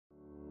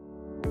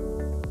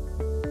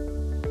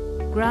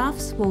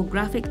Graphs for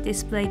Graphic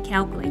Display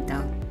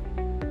Calculator.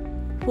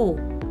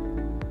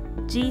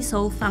 4.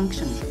 G-solve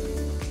function.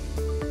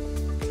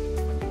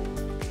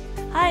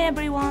 Hi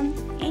everyone!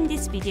 In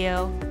this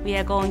video, we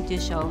are going to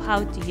show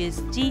how to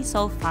use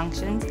G-solve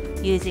functions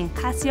using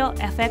CASIO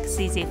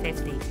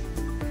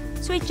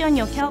fx-CG50. Switch on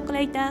your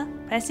calculator,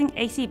 pressing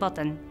AC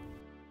button.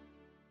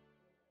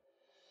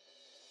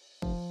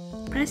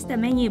 Press the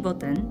menu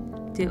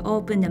button to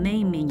open the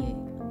main menu.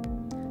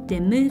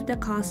 Then move the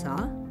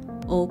cursor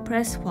or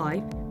press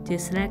 5 to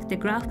select the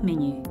graph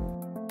menu.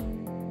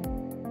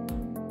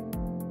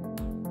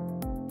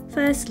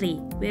 Firstly,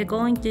 we are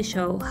going to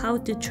show how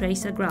to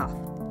trace a graph.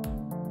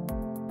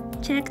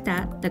 Check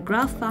that the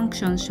graph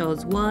function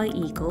shows y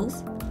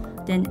equals,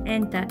 then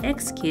enter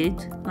x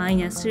cubed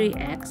minus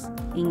 3x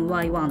in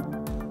y1.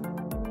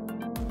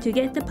 To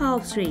get the power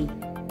of 3,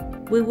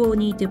 we will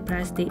need to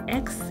press the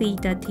x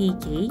theta t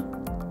key,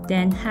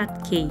 then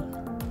hat key.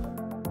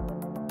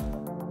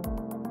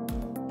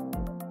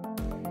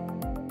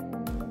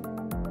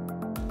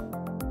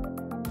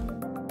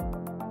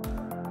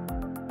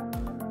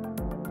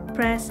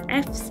 Press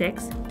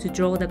F6 to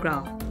draw the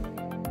graph.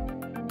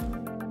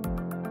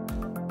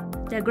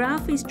 The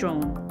graph is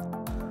drawn.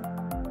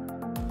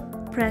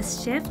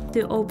 Press Shift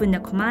to open the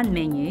command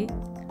menu,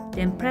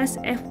 then press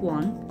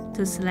F1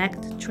 to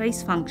select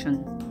Trace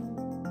function.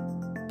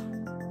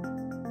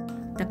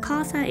 The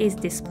cursor is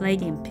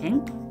displayed in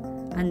pink,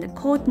 and the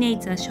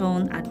coordinates are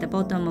shown at the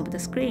bottom of the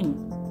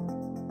screen.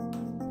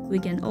 We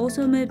can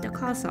also move the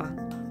cursor.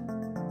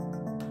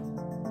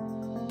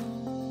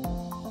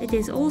 It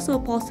is also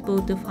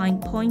possible to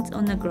find points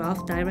on the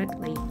graph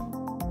directly.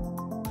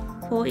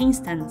 For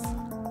instance,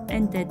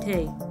 enter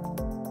 2.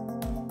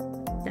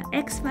 The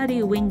x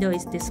value window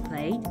is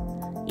displayed,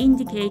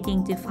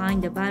 indicating to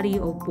find the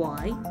value of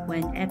y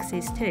when x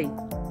is 2.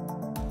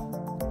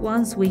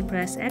 Once we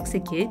press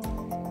execute,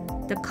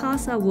 the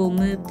cursor will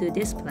move to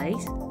this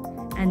place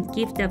and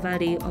give the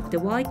value of the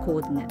y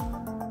coordinate.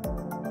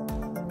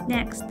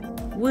 Next,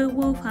 we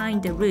will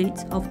find the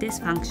roots of this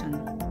function.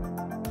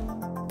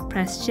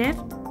 Press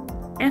Shift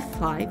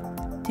F5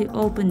 to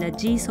open the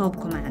G-solve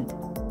command.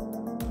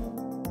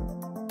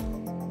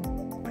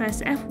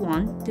 Press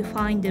F1 to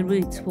find the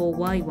roots for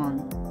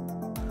y1.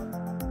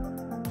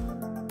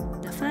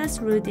 The first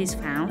root is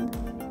found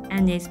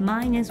and is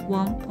minus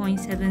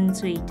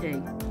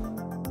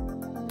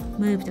 1.732.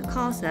 Move the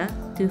cursor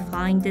to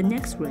find the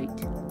next root.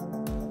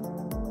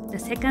 The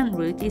second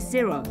root is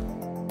 0.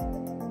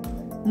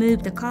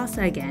 Move the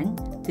cursor again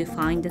to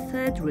find the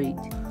third root.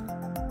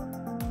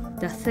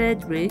 The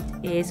third root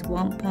is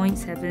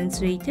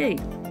 1.732.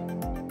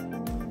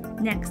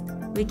 Next,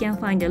 we can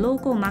find the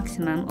local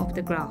maximum of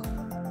the graph.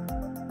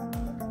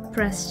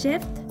 Press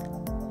Shift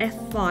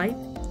F5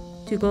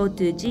 to go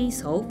to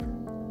G-solve,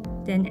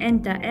 then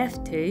enter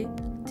F2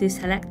 to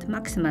select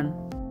maximum.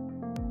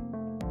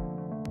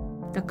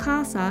 The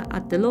cursor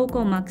at the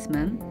local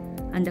maximum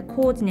and the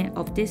coordinate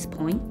of this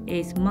point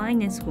is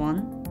minus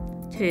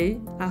 1, 2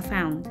 are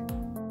found.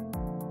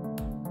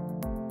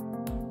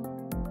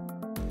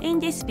 In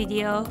this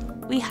video,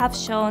 we have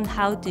shown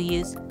how to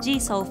use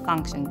G-solve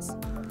functions,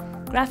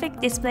 Graphic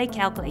Display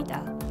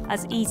Calculator,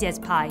 as easy as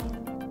pie.